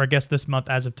I guess this month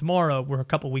as of tomorrow, we're a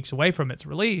couple weeks away from its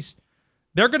release.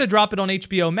 They're going to drop it on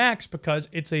HBO Max because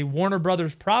it's a Warner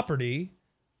Brothers property,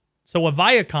 so a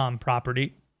Viacom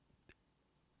property,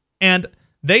 and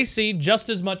they see just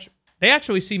as much, they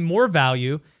actually see more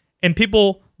value in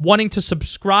people wanting to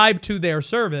subscribe to their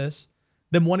service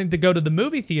than wanting to go to the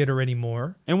movie theater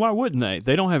anymore. And why wouldn't they?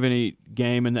 They don't have any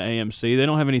game in the AMC. They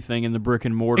don't have anything in the brick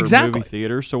and mortar movie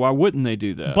theater, so why wouldn't they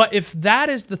do that? But if that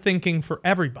is the thinking for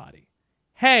everybody,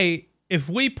 hey, if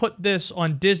we put this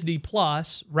on Disney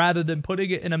Plus rather than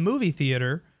putting it in a movie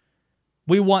theater,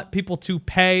 we want people to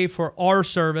pay for our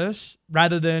service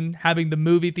rather than having the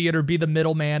movie theater be the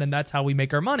middleman and that's how we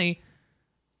make our money.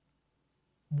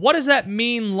 What does that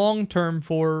mean long-term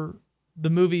for the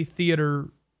movie theater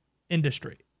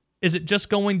industry? Is it just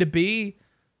going to be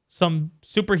some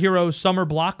superhero summer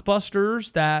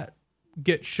blockbusters that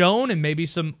get shown and maybe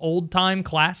some old-time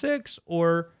classics,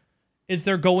 or is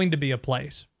there going to be a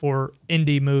place for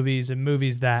indie movies and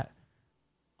movies that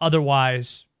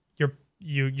otherwise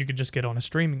you could just get on a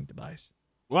streaming device?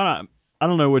 Well, I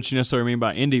don't know what you necessarily mean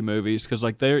by indie movies, because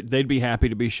like they'd be happy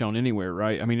to be shown anywhere,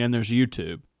 right? I mean, and there's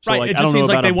YouTube. So Right, like it I just don't know seems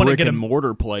like about they a wanna brick get and 'em-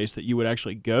 mortar place that you would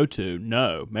actually go to.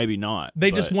 No, maybe not. They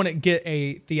just want to get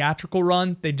a theatrical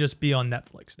run. They'd just be on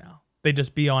Netflix now. They'd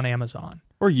just be on Amazon.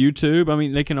 or YouTube. I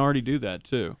mean, they can already do that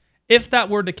too. If that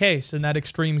were the case in that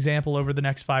extreme example over the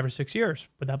next 5 or 6 years,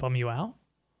 would that bum you out?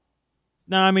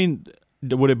 No, I mean,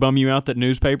 would it bum you out that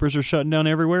newspapers are shutting down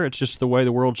everywhere? It's just the way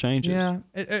the world changes. Yeah,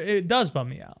 it does bum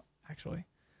me out, actually.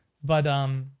 But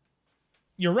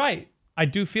you're right. I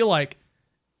do feel like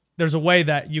there's a way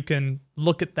that you can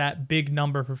look at that big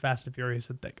number for Fast and Furious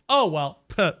and think, oh, well,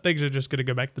 things are just going to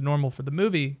go back to normal for the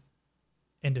movie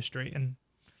industry. And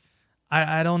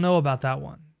I don't know about that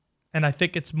one. And I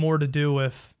think it's more to do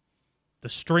with the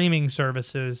streaming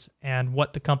services and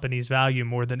what the companies value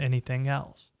more than anything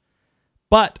else.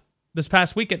 But this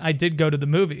past weekend, I did go to the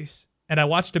movies, and I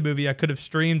watched a movie I could have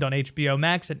streamed on HBO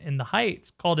Max in the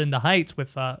Heights, called In the Heights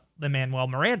with Lin-Manuel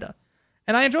Miranda.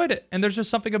 And I enjoyed it. And there's just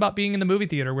something about being in the movie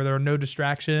theater where there are no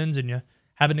distractions and you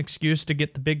have an excuse to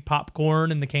get the big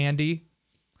popcorn and the candy.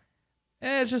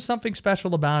 It's just something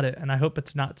special about it, and I hope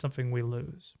it's not something we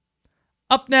lose.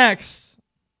 Up next,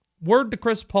 word to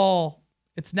Chris Paul.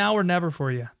 It's now or never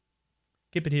for you.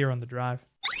 Keep it here on The Drive.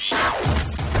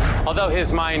 Although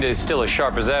his mind is still as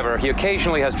sharp as ever, he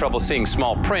occasionally has trouble seeing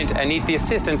small print and needs the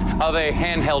assistance of a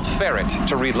handheld ferret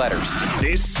to read letters.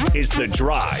 This is The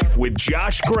Drive with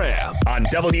Josh Graham on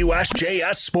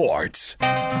WSJS Sports.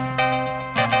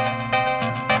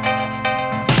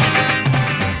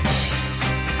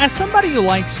 As somebody who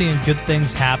likes seeing good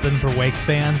things happen for Wake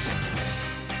fans,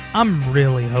 I'm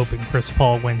really hoping Chris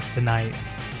Paul wins tonight.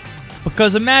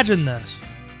 Because imagine this.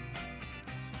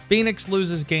 Phoenix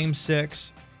loses Game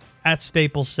 6 at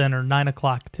Staples Center, 9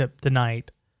 o'clock tip tonight.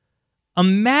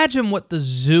 Imagine what the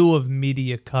zoo of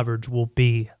media coverage will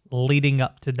be leading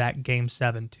up to that Game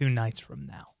 7 2 nights from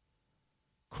now.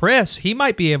 Chris, he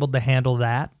might be able to handle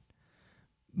that.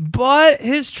 But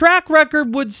his track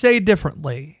record would say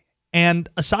differently. And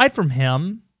aside from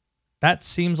him, that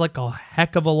seems like a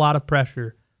heck of a lot of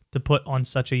pressure to put on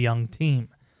such a young team.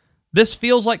 This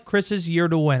feels like Chris's year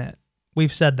to win it.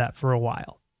 We've said that for a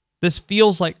while. This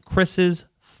feels like Chris's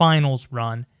finals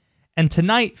run, and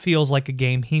tonight feels like a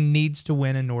game he needs to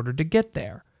win in order to get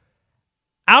there.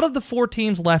 Out of the 4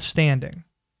 teams left standing,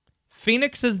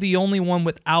 Phoenix is the only one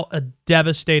without a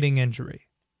devastating injury,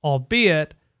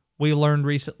 albeit we learned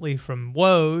recently from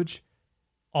Woj,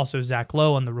 also Zach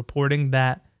Lowe on the reporting,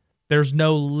 that there's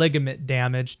no ligament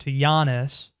damage to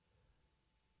Giannis,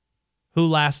 who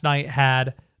last night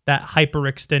had that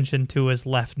hyperextension to his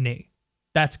left knee.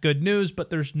 That's good news, but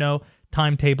there's no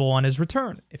timetable on his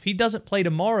return. If he doesn't play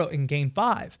tomorrow in Game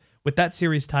 5, with that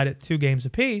series tied at 2 games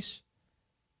apiece,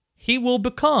 he will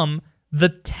become the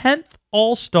 10th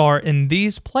All-Star in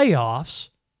these playoffs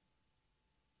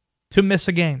to miss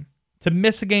a game. To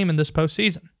miss a game in this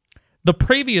postseason. The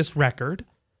previous record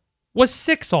was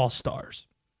 6 All-Stars.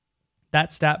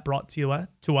 That stat brought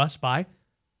to us by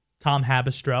Tom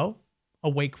Haberstroh, a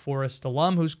Wake Forest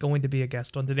alum who's going to be a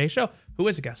guest on today's show. Who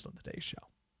is a guest on today's show?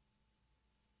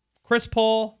 Chris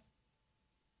Paul,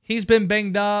 he's been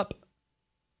banged up,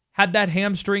 had that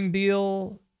hamstring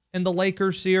deal in the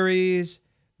Lakers series,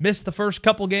 missed the first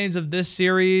couple games of this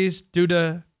series due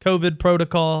to COVID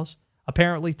protocols,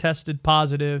 apparently tested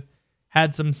positive,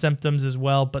 had some symptoms as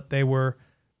well, but they were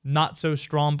not so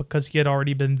strong because he had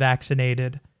already been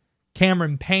vaccinated.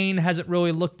 Cameron Payne hasn't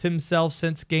really looked himself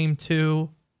since Game 2,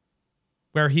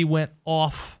 where he went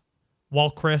off while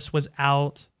Chris was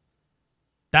out.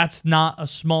 That's not a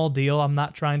small deal. I'm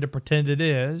not trying to pretend it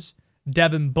is.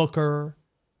 Devin Booker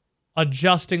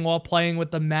adjusting while playing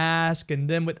with the mask, and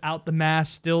then without the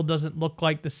mask still doesn't look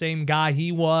like the same guy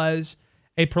he was,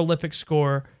 a prolific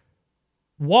scorer.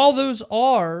 While those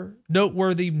are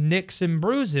noteworthy nicks and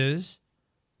bruises,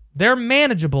 they're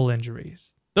manageable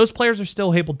injuries. Those players are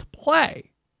still able to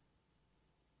play.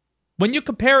 When you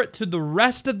compare it to the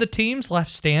rest of the teams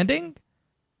left standing,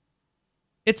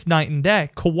 it's night and day.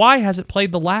 Kawhi hasn't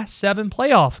played the last 7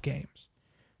 playoff games.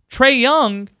 Trae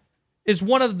Young is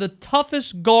one of the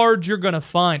toughest guards you're going to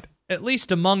find, at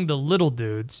least among the little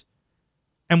dudes.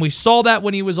 And we saw that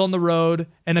when he was on the road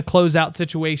in a closeout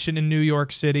situation in New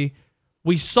York City.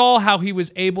 We saw how he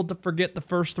was able to forget the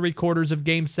first 3 quarters of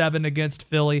Game 7 against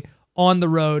Philly on the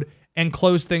road and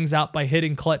close things out by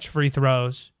hitting clutch free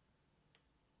throws.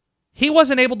 He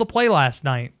wasn't able to play last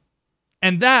night.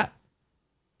 And that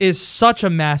is such a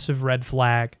massive red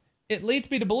flag. It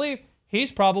leads me to believe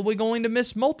he's probably going to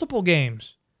miss multiple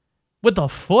games. With a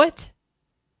foot?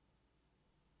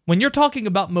 When you're talking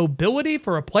about mobility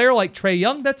for a player like Trae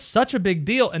Young, that's such a big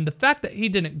deal. And the fact that he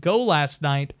didn't go last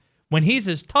night when he's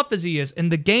as tough as he is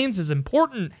and the game's as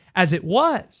important as it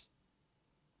was,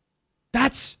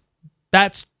 that's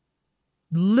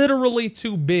literally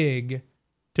too big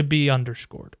to be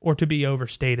underscored, or to be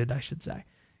overstated, I should say.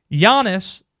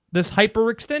 Giannis, this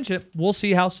hyperextension, we'll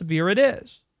see how severe it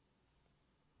is.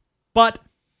 But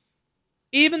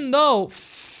even though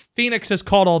Phoenix has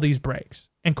caught all these breaks,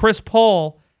 and Chris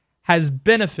Paul has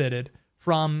benefited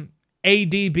from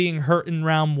AD being hurt in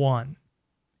round one,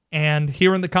 and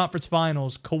here in the conference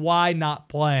finals, Kawhi not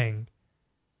playing,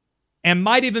 and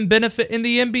might even benefit in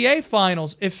the NBA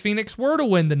finals if Phoenix were to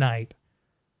win tonight,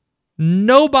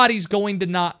 nobody's going to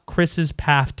knock Chris's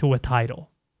path to a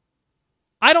title.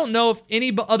 I don't know if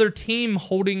any other team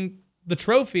holding the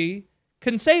trophy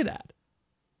can say that.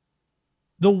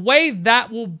 The way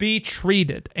that will be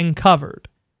treated and covered,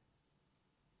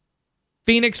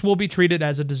 Phoenix will be treated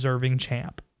as a deserving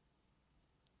champ.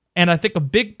 And I think a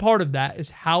big part of that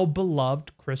is how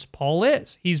beloved Chris Paul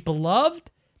is. He's beloved.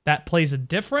 That plays a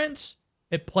difference.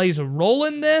 It plays a role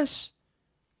in this.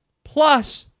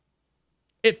 Plus,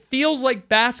 it feels like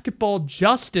basketball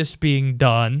justice being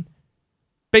done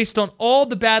based on all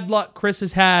the bad luck Chris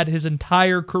has had his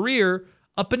entire career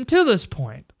up until this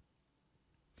point.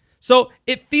 So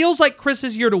it feels like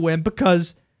Chris's year to win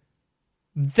because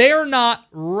they're not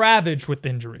ravaged with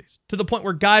injuries to the point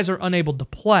where guys are unable to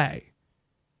play.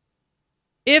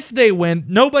 If they win,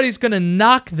 nobody's going to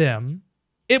knock them.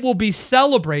 It will be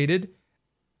celebrated.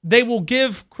 They will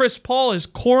give Chris Paul his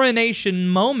coronation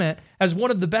moment as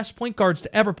one of the best point guards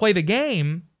to ever play the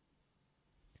game.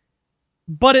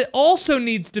 But it also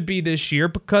needs to be this year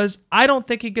because I don't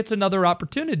think he gets another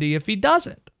opportunity if he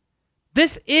doesn't.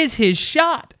 This is his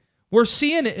shot. We're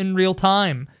seeing it in real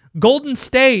time. Golden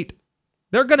State,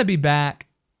 they're going to be back.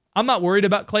 I'm not worried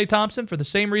about Klay Thompson for the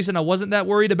same reason I wasn't that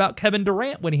worried about Kevin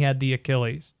Durant when he had the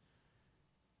Achilles.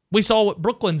 We saw what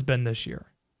Brooklyn's been this year.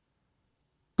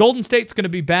 Golden State's going to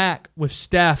be back with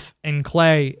Steph and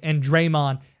Klay and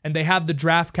Draymond, and they have the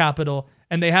draft capital,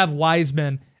 and they have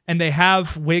Wiseman, and they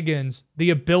have Wiggins,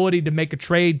 the ability to make a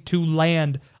trade to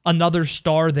land another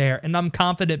star there. And I'm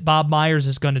confident Bob Myers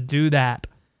is going to do that.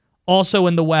 Also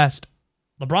in the West,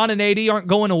 LeBron and AD aren't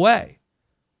going away.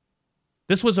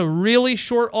 This was a really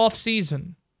short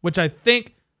offseason, which I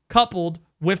think, coupled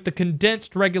with the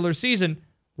condensed regular season,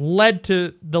 led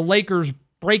to the Lakers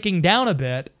breaking down a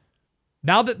bit.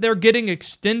 Now that they're getting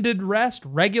extended rest,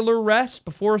 regular rest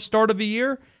before the start of the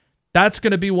year, that's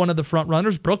going to be one of the front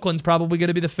runners. Brooklyn's probably going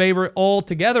to be the favorite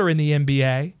altogether in the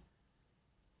NBA.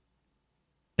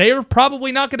 They are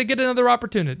probably not going to get another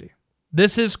opportunity.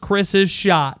 This is Chris's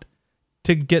shot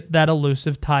to get that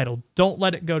elusive title. Don't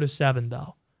let it go to 7,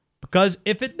 though. Because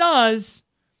if it does,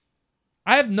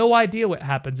 I have no idea what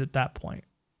happens at that point.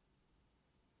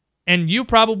 And you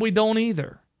probably don't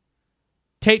either.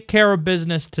 Take care of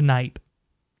business tonight.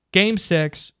 Game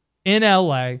 6 in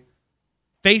LA,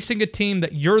 facing a team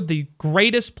that you're the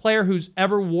greatest player who's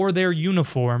ever wore their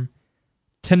uniform.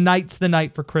 Tonight's the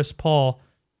night for Chris Paul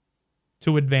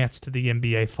to advance to the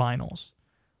NBA Finals.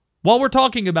 While we're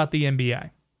talking about the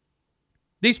NBA,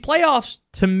 these playoffs,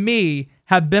 to me,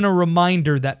 have been a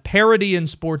reminder that parity in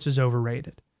sports is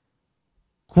overrated.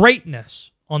 Greatness,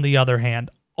 on the other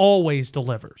hand, always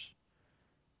delivers.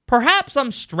 Perhaps I'm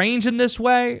strange in this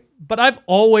way, but I've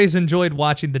always enjoyed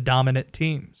watching the dominant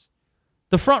teams.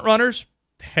 The front runners,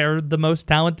 they're the most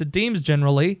talented teams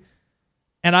generally,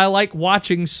 and I like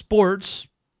watching sports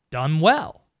done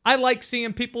well. I like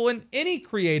seeing people in any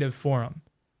creative forum.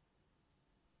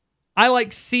 I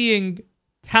like seeing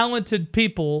talented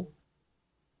people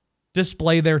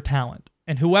display their talent.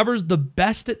 And whoever's the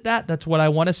best at that, that's what I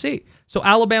want to see. So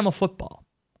Alabama football.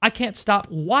 I can't stop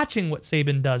watching what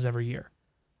Saban does every year.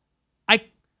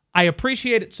 I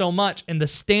appreciate it so much and the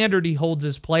standard he holds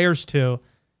his players to,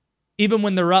 even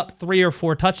when they're up 3 or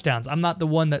 4 touchdowns. I'm not the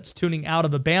one that's tuning out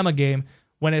of a Bama game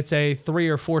when it's a 3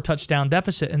 or 4 touchdown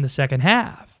deficit in the second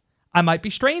half. I might be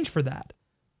strange for that.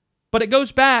 But it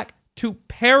goes back to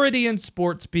parity in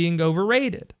sports being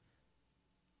overrated.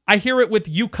 I hear it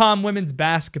with UConn women's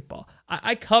basketball.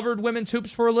 I covered women's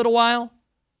hoops for a little while.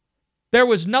 There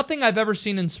was nothing I've ever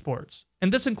seen in sports,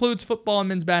 and this includes football and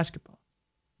men's basketball.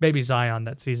 Baby Zion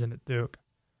that season at Duke.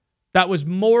 That was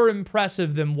more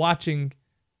impressive than watching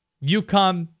the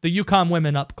UConn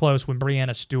women up close when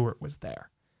Breanna Stewart was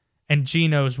there. And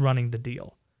Gino's running the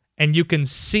deal. And you can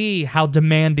see how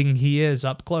demanding he is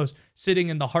up close, sitting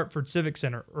in the Hartford Civic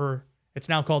Center, or it's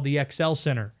now called the XL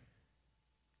Center,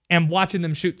 and watching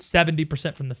them shoot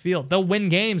 70% from the field. They'll win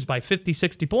games by 50,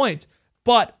 60 points,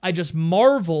 but I just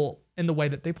marvel in the way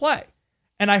that they play.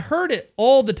 And I heard it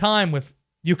all the time with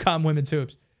UConn women's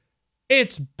hoops.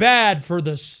 It's bad for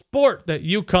the sport that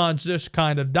UConn's this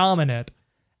kind of dominant,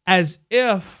 as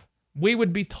if we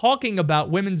would be talking about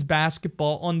women's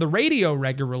basketball on the radio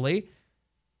regularly,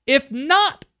 if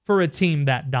not for a team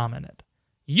that dominant.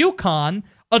 UConn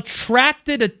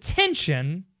attracted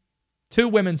attention to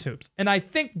women's hoops, and I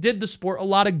think did the sport a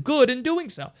lot of good in doing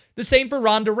so. The same for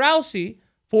Ronda Rousey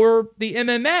for the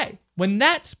MMA when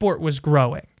that sport was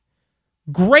growing.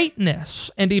 Greatness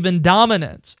and even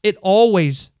dominance, it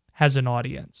always has an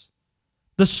audience.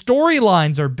 The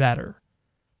storylines are better.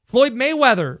 Floyd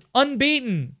Mayweather,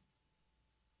 unbeaten.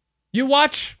 You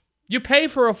pay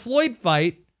for a Floyd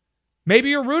fight. Maybe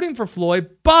you're rooting for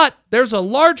Floyd, but there's a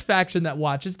large faction that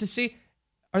watches to see,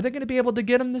 are they going to be able to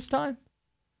get him this time?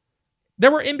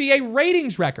 There were NBA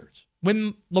ratings records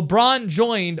when LeBron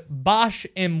joined Bosh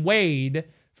and Wade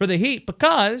for the Heat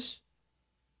because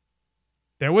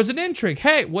there was an intrigue.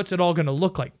 Hey, what's it all going to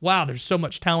look like? Wow, there's so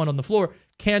much talent on the floor.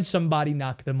 Can somebody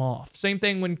knock them off? Same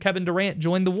thing when Kevin Durant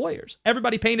joined the Warriors.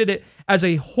 Everybody painted it as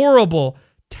a horrible,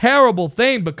 terrible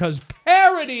thing because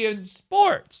parity in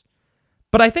sports.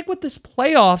 But I think what this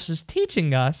playoffs is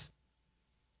teaching us,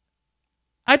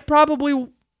 I'd probably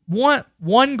want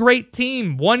one great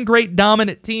team, one great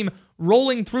dominant team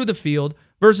rolling through the field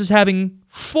versus having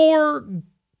 4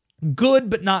 good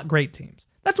but not great teams.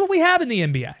 That's what we have in the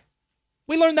NBA.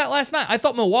 We learned that last night. I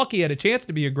thought Milwaukee had a chance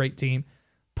to be a great team,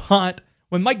 but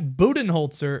when Mike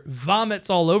Budenholzer vomits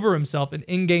all over himself in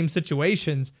in-game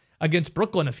situations against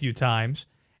Brooklyn a few times,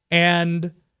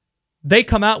 and they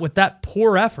come out with that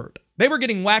poor effort. They were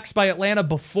getting waxed by Atlanta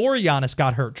before Giannis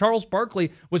got hurt. Charles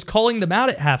Barkley was calling them out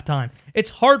at halftime. It's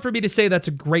hard for me to say that's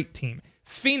a great team.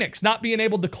 Phoenix not being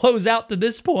able to close out to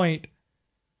this point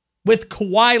with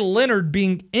Kawhi Leonard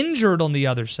being injured on the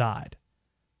other side.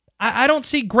 I don't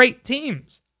see great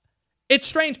teams. It's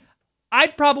strange.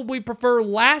 I'd probably prefer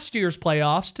last year's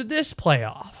playoffs to this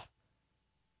playoff.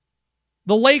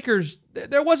 The Lakers,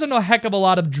 there wasn't a heck of a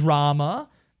lot of drama.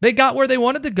 They got where they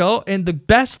wanted to go, and the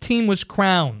best team was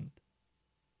crowned.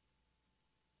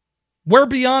 We're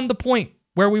beyond the point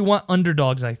where we want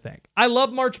underdogs, I think. I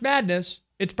love March Madness.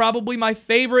 It's probably my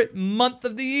favorite month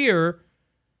of the year,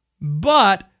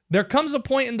 but there comes a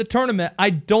point in the tournament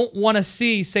I don't want to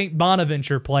see St.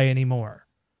 Bonaventure play anymore.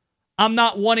 I'm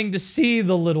not wanting to see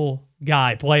the little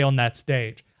guy play on that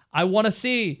stage. I want to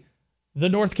see the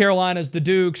North Carolinas, the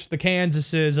Dukes, the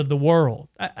Kansases of the world.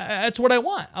 That's what I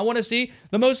want. I want to see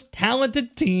the most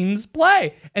talented teams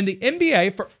play. And the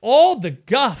NBA, for all the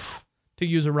guff, to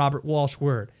use a Robert Walsh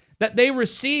word, that they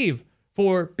receive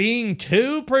for being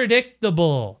too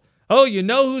predictable. Oh, you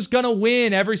know who's going to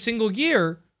win every single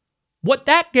year. What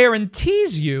that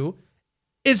guarantees you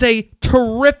is a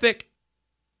terrific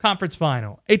conference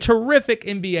final, a terrific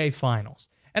NBA finals.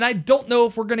 And I don't know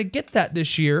if we're going to get that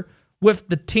this year with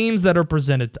the teams that are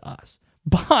presented to us.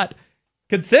 But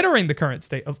considering the current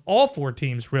state of all 4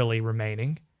 teams really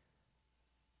remaining,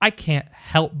 I can't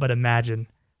help but imagine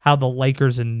how the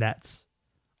Lakers and Nets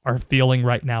are feeling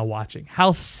right now watching.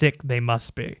 How sick they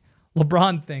must be.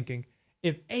 LeBron thinking,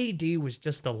 if AD was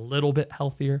just a little bit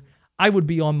healthier, I would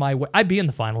be on my way. I'd be in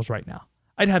the finals right now.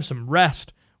 I'd have some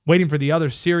rest, waiting for the other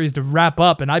series to wrap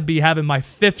up, and I'd be having my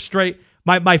 5th straight,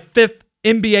 my 5th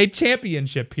NBA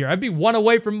championship here. I'd be 1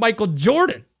 away from Michael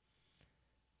Jordan.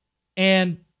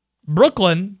 And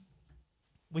Brooklyn,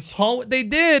 we saw what they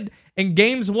did in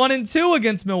games 1 and 2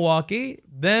 against Milwaukee.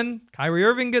 Then Kyrie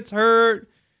Irving gets hurt.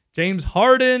 James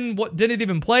Harden didn't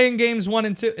even play in games 1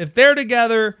 and 2. If they're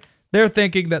together, they're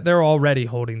thinking that they're already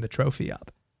holding the trophy up.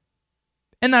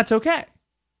 And that's okay.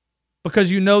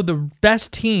 Because you know the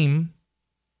best team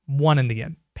won in the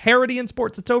end. Parity in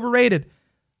sports, it's overrated.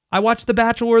 I watched The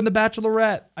Bachelor and The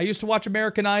Bachelorette. I used to watch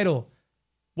American Idol.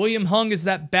 William Hung is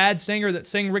that bad singer that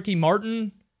sang Ricky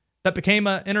Martin that became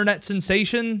an internet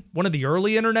sensation, one of the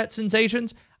early internet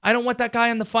sensations. I don't want that guy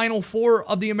in the Final 4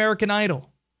 of the American Idol,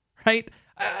 right?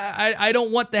 I don't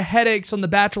want the headaches on The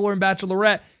Bachelor and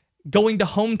Bachelorette going to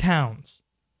hometowns.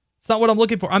 It's not what I'm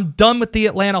looking for. I'm done with the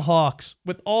Atlanta Hawks.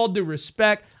 With all due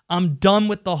respect, I'm done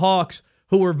with the Hawks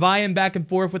who were vying back and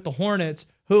forth with the Hornets,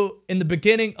 who in the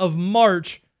beginning of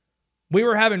March, we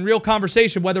were having real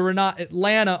conversation whether or not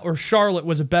Atlanta or Charlotte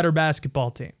was a better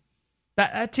basketball team.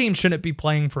 That team shouldn't be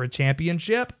playing for a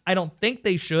championship. I don't think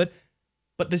they should,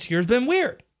 but this year's been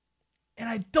weird. And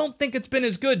I don't think it's been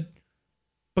as good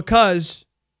because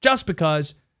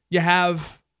you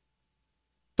have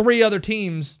 3 other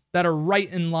teams that are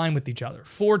right in line with each other.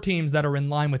 4 teams that are in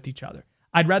line with each other.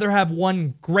 I'd rather have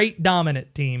one great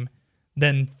dominant team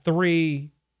than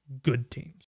 3 good teams.